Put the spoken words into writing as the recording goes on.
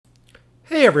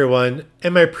Hey everyone,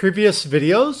 in my previous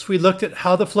videos we looked at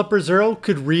how the Flipper Zero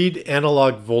could read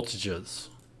analog voltages.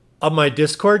 On my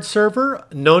Discord server,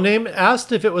 No Name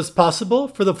asked if it was possible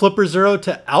for the Flipper Zero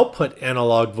to output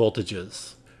analog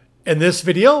voltages. In this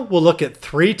video we'll look at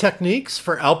 3 techniques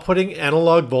for outputting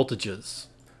analog voltages.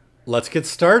 Let's get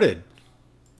started.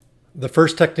 The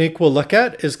first technique we'll look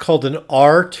at is called an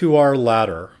R2R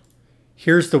ladder.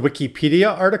 Here's the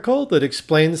Wikipedia article that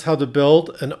explains how to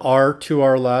build an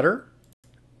R2R ladder.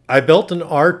 I built an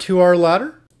R2R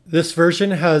ladder. This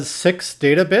version has 6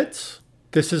 data bits.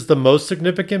 This is the most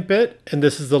significant bit, and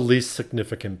this is the least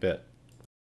significant bit.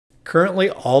 Currently,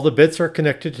 all the bits are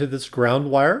connected to this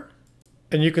ground wire.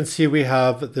 And you can see we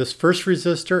have this first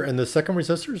resistor and the second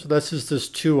resistor. So this is this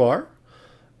 2R.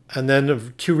 And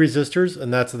then 2 resistors,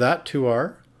 and that's that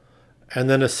 2R. And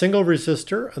then a single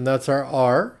resistor, and that's our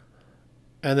R.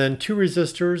 And then 2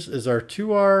 resistors is our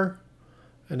 2R.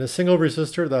 And a single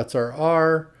resistor, that's our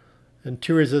R. And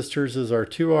 2 resistors is our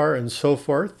 2R, and so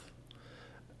forth.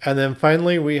 And then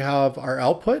finally we have our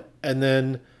output, and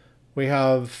then we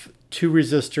have 2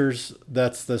 resistors,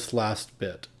 that's this last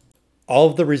bit. All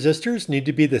of the resistors need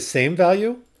to be the same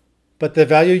value, but the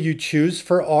value you choose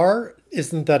for R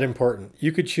isn't that important.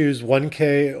 You could choose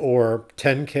 1K or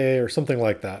 10K or something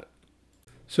like that.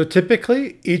 So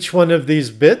typically each one of these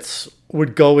bits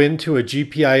would go into a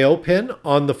GPIO pin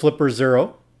on the Flipper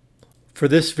Zero. For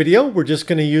this video, we're just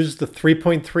going to use the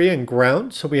 3.3 and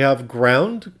ground. So we have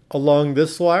ground along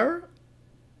this wire,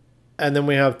 and then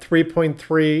we have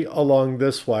 3.3 along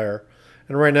this wire.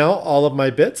 And right now, all of my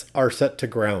bits are set to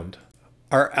ground.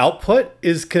 Our output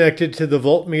is connected to the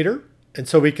voltmeter, and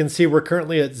so we can see we're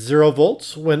currently at 0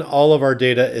 volts when all of our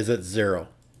data is at 0.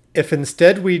 If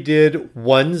instead we did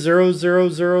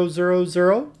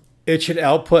 1000000, it should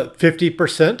output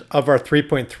 50% of our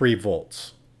 3.3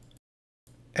 volts.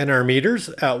 And our meter's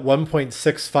at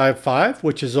 1.655,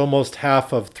 which is almost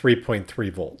half of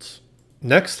 3.3 volts.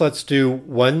 Next, let's do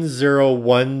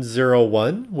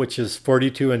 10101, which is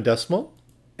 42 in decimal.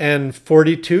 And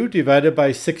 42 divided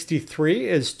by 63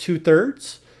 is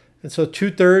 2/3. And so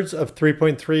 2/3 of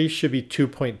 3.3 should be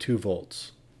 2.2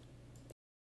 volts.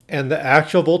 And the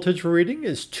actual voltage we're reading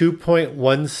is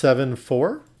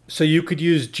 2.174. So you could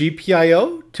use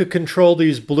GPIO to control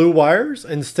these blue wires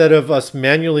instead of us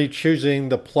manually choosing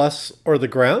the plus or the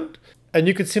ground. And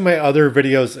you can see my other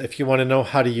videos if you want to know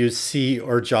how to use C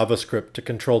or JavaScript to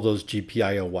control those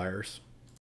GPIO wires.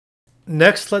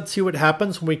 Next, let's see what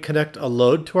happens when we connect a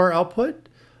load to our output.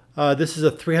 This is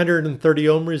a 330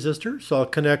 ohm resistor, so I'll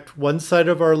connect one side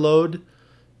of our load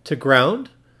to ground,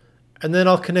 and then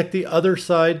I'll connect the other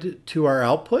side to our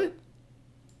output.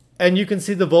 And you can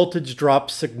see the voltage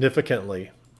drop significantly.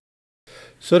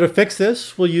 So to fix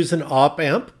this, we'll use an op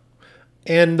amp.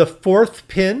 And the 4th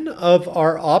pin of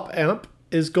our op amp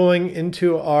is going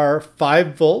into our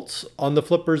 5 volts on the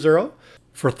Flipper Zero.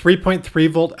 For 3.3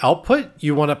 volt output,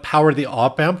 you want to power the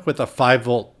op amp with a 5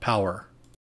 volt power.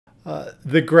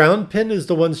 The ground pin is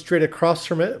the one straight across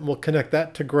from it, and we'll connect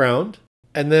that to ground.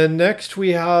 And then next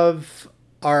we have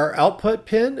our output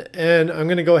pin, and I'm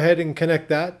going to go ahead and connect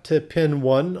that to pin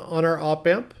 1 on our op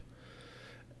amp.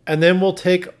 And then we'll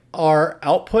take our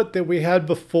output that we had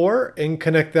before and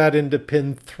connect that into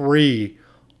pin 3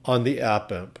 on the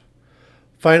op amp.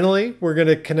 Finally, we're going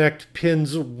to connect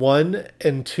pins 1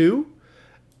 and 2,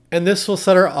 and this will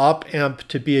set our op amp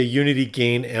to be a unity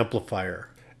gain amplifier.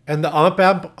 And the op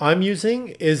amp I'm using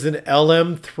is an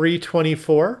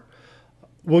LM324.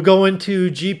 We'll go into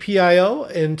GPIO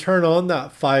and turn on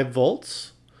that 5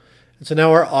 volts. And so now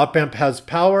our op amp has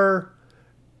power,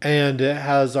 and it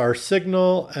has our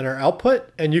signal and our output.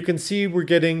 And you can see we're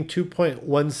getting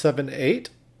 2.178.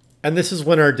 And this is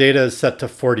when our data is set to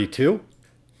 42.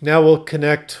 Now we'll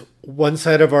connect one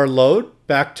side of our load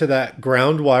back to that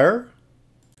ground wire.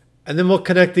 And then we'll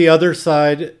connect the other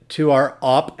side to our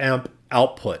op amp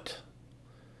output.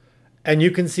 And you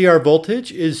can see our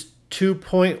voltage is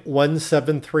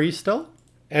 2.173 still.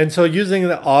 And so using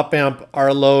the op amp,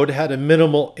 our load had a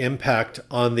minimal impact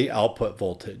on the output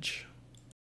voltage.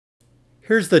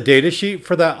 Here's the data sheet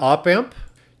for that op amp.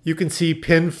 You can see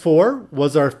pin 4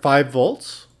 was our 5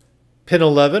 volts. Pin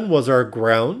 11 was our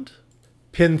ground.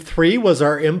 Pin 3 was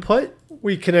our input.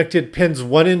 We connected pins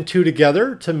 1 and 2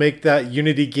 together to make that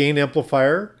unity gain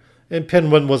amplifier. And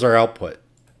pin 1 was our output.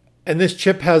 And this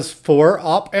chip has 4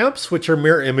 op amps, which are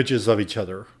mirror images of each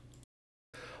other.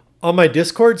 On my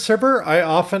Discord server, I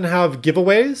often have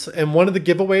giveaways, and one of the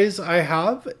giveaways I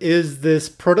have is this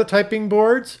prototyping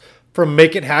boards from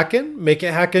Make It Hackin'. Make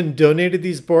It Hackin' donated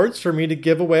these boards for me to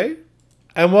give away.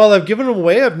 And while I've given them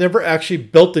away, I've never actually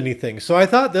built anything. So I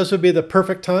thought this would be the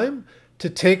perfect time to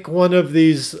take one of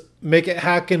these make it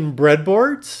hacken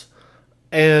breadboards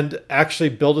and actually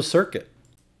build a circuit.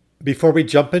 Before we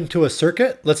jump into a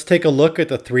circuit, let's take a look at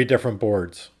the 3 different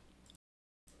boards.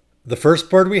 The first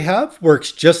board we have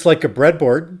works just like a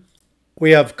breadboard.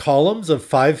 We have columns of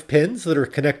 5 pins that are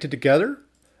connected together.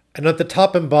 And at the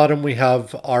top and bottom, we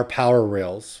have our power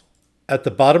rails. At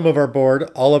the bottom of our board,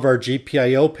 all of our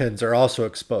GPIO pins are also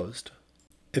exposed.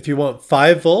 If you want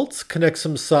 5 volts, connect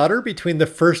some solder between the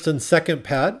first and second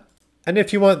pad. And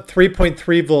if you want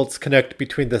 3.3 volts, connect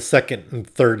between the second and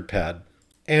third pad.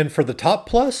 And for the top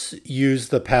plus, use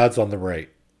the pads on the right.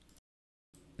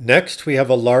 Next, we have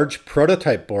a large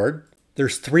prototype board.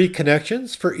 There's 3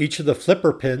 connections for each of the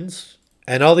flipper pins,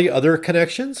 and all the other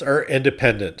connections are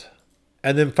independent.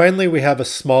 And then finally, we have a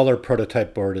smaller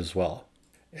prototype board as well.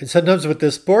 And sometimes with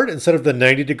this board, instead of the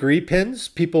 90-degree pins,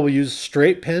 people will use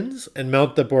straight pins and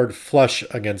mount the board flush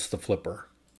against the flipper.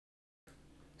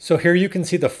 So here you can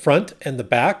see the front and the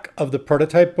back of the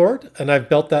prototype board, and I've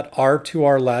built that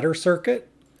R2R ladder circuit.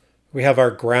 We have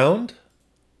our ground,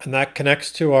 and that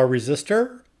connects to our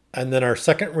resistor, and then our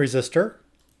second resistor.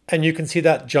 And you can see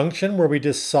that junction where we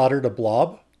just soldered a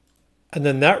blob. And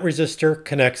then that resistor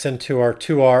connects into our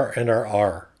 2R and our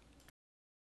R.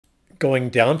 Going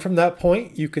down from that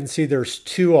point, you can see there's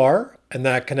 2R, and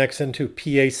that connects into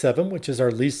PA7, which is our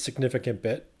least significant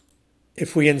bit.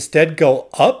 If we instead go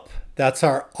up, that's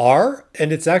our R,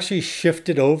 and it's actually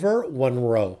shifted over 1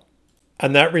 row.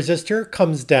 And that resistor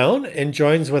comes down and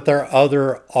joins with our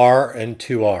other R and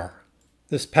 2R.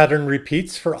 This pattern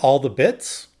repeats for all the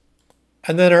bits.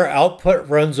 And then our output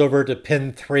runs over to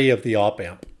pin 3 of the op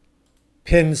amp.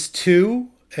 Pins 2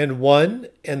 and 1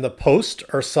 and the post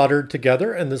are soldered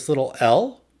together in this little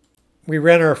L. We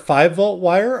ran our 5-volt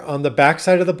wire on the back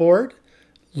side of the board,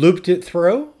 looped it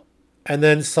through, and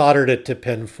then soldered it to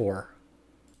pin 4.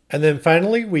 And then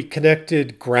finally, we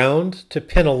connected ground to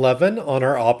pin 11 on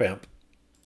our op amp.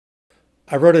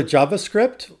 I wrote a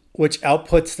JavaScript which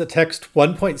outputs the text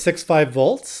 1.65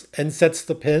 volts and sets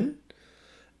the pin.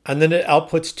 And then it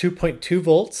outputs 2.2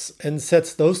 volts and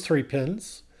sets those 3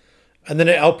 pins. And then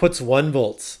it outputs 1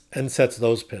 volts and sets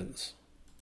those pins.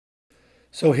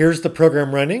 So here's the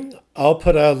program running. I'll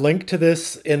put a link to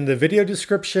this in the video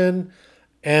description,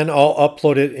 and I'll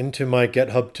upload it into my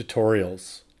GitHub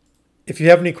tutorials. If you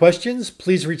have any questions,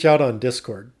 please reach out on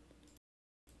Discord.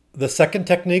 The second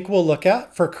technique we'll look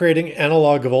at for creating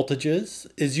analog voltages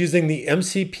is using the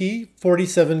MCP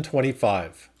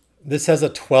 4725. This has a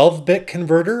 12-bit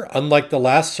converter, unlike the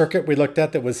last circuit we looked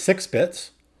at that was 6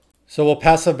 bits. So we'll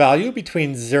pass a value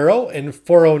between 0 and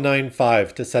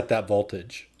 4095 to set that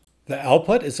voltage. The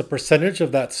output is a percentage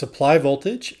of that supply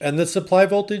voltage, and the supply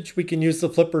voltage we can use the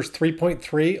flipper's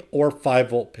 3.3 or 5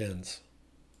 volt pins.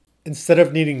 Instead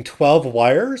of needing 12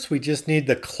 wires, we just need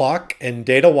the clock and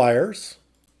data wires.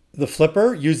 The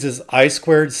flipper uses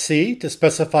I²C to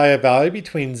specify a value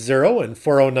between 0 and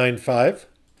 4095.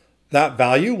 That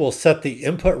value will set the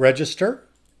input register,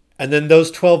 and then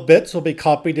those 12 bits will be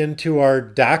copied into our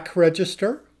DAC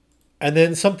register. And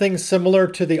then something similar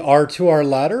to the R2R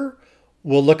ladder,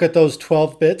 we'll look at those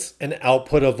 12 bits and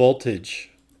output a voltage.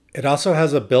 It also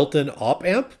has a built-in op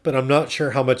amp, but I'm not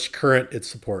sure how much current it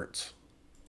supports.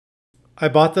 I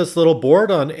bought this little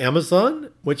board on Amazon,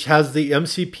 which has the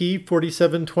MCP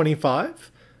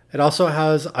 4725. It also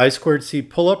has I²C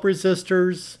pull-up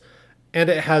resistors, and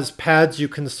it has pads you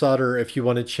can solder if you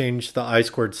want to change the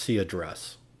I²C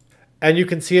address. And you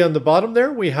can see on the bottom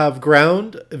there, we have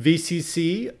ground,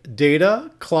 VCC,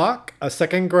 data, clock, a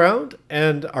second ground,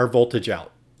 and our voltage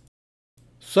out.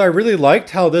 So I really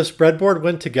liked how this breadboard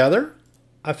went together.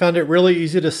 I found it really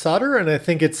easy to solder, and I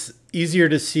think it's easier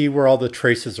to see where all the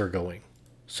traces are going.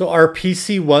 So our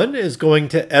PC1 is going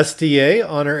to SDA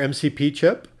on our MCP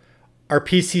chip. Our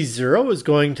PC0 is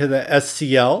going to the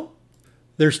SCL.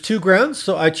 There's 2 grounds,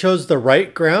 so I chose the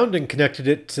right ground and connected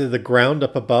it to the ground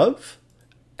up above.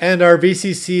 And our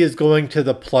VCC is going to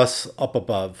the plus up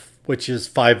above, which is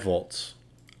 5 volts.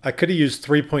 I could have used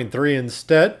 3.3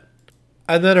 instead.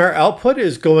 And then our output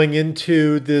is going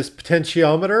into this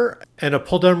potentiometer and a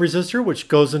pull-down resistor, which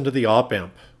goes into the op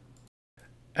amp.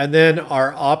 And then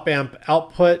our op amp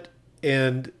output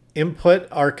and input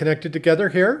are connected together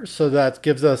here. So that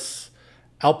gives us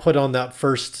output on that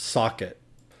first socket.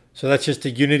 So that's just a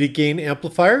unity gain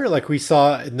amplifier like we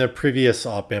saw in the previous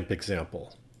op amp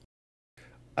example.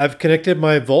 I've connected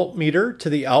my voltmeter to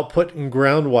the output and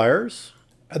ground wires.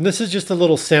 And this is just a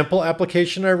little sample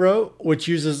application I wrote, which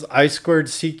uses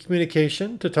I²C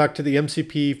communication to talk to the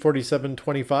MCP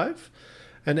 4725.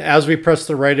 And as we press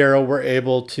the right arrow, we're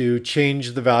able to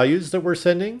change the values that we're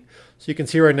sending. So you can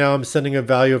see right now I'm sending a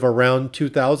value of around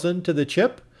 2000 to the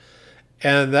chip,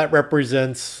 and that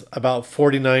represents about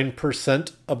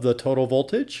 49% of the total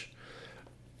voltage.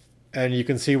 And you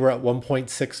can see we're at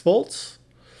 1.6 volts.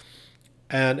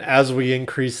 And as we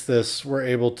increase this, we're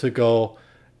able to go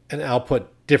and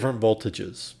output different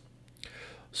voltages.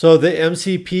 So the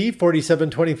MCP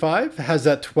 4725 has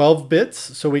that 12 bits,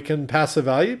 so we can pass a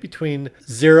value between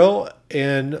 0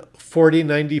 and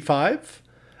 4095.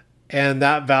 And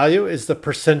that value is the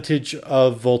percentage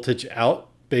of voltage out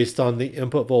based on the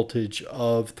input voltage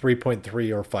of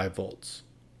 3.3 or 5 volts.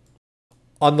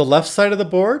 On the left side of the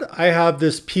board, I have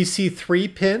this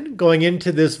PC3 pin going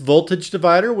into this voltage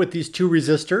divider with these two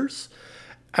resistors.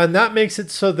 And that makes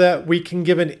it so that we can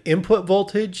give an input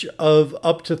voltage of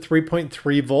up to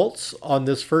 3.3 volts on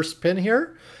this first pin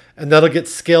here. And that'll get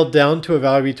scaled down to a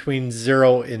value between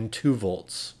 0 and 2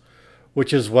 volts,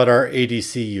 which is what our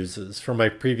ADC uses from my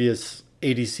previous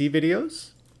ADC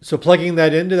videos. So plugging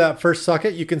that into that first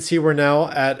socket, you can see we're now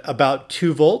at about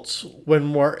 2 volts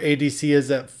when our ADC is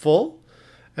at full.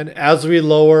 And as we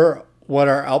lower what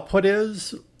our output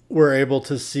is, we're able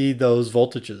to see those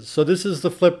voltages. So this is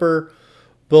the flipper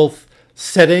both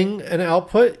setting an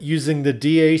output using the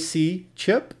DAC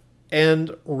chip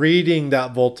and reading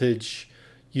that voltage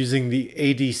using the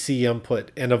ADC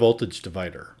input and a voltage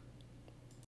divider.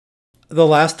 The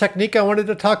last technique I wanted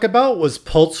to talk about was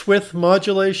pulse width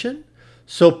modulation.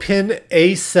 So pin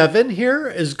A7 here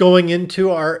is going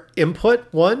into our input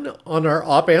one on our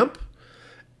op amp.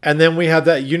 And then we have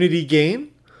that unity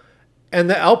gain. And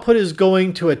the output is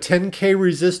going to a 10K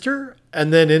resistor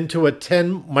and then into a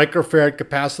 10 microfarad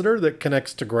capacitor that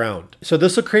connects to ground. So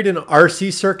this will create an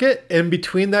RC circuit, and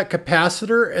between that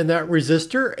capacitor and that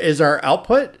resistor is our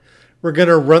output. We're going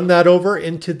to run that over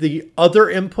into the other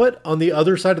input on the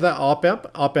other side of that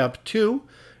op amp 2,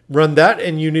 run that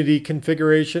in unity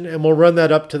configuration, and we'll run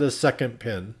that up to the second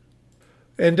pin.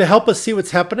 And to help us see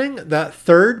what's happening, that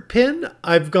third pin,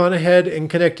 I've gone ahead and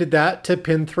connected that to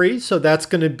pin 3, so that's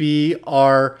going to be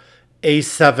our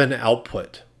A7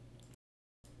 output.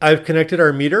 I've connected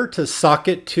our meter to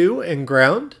socket 2 and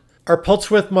ground. Our pulse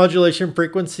width modulation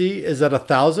frequency is at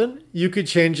 1000. You could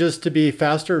change this to be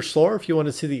faster or slower if you want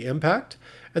to see the impact.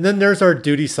 And then there's our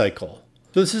duty cycle.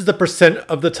 So this is the percent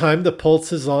of the time the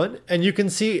pulse is on. And you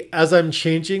can see as I'm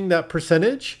changing that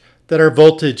percentage that our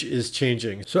voltage is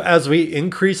changing. So as we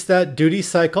increase that duty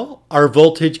cycle, our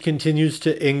voltage continues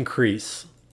to increase.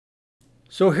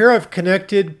 So here I've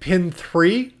connected pin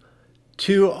 3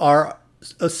 to our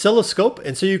oscilloscope,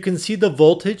 and so you can see the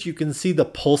voltage, you can see the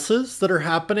pulses that are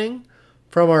happening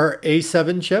from our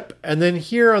A7 chip, and then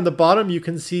here on the bottom you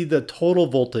can see the total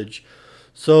voltage.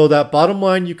 So that bottom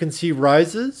line you can see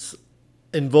rises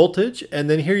in voltage, and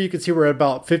then here you can see we're at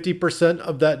about 50%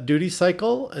 of that duty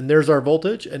cycle, and there's our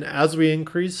voltage. And as we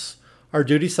increase our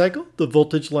duty cycle, the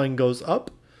voltage line goes up,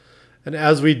 and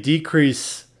as we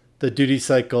decrease the duty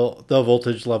cycle, the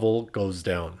voltage level goes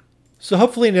down. So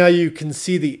hopefully now you can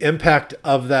see the impact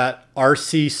of that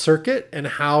RC circuit and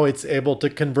how it's able to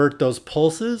convert those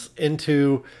pulses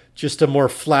into just a more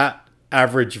flat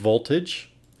average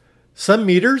voltage. Some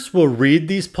meters will read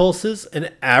these pulses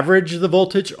and average the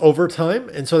voltage over time.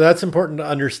 And so that's important to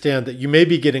understand that you may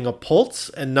be getting a pulse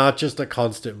and not just a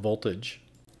constant voltage.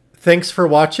 Thanks for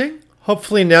watching.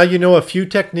 Hopefully now you know a few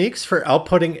techniques for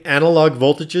outputting analog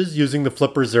voltages using the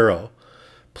Flipper Zero.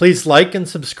 Please like and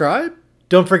subscribe.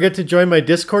 Don't forget to join my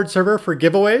Discord server for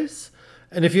giveaways.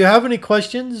 And if you have any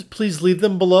questions, please leave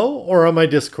them below or on my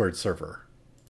Discord server.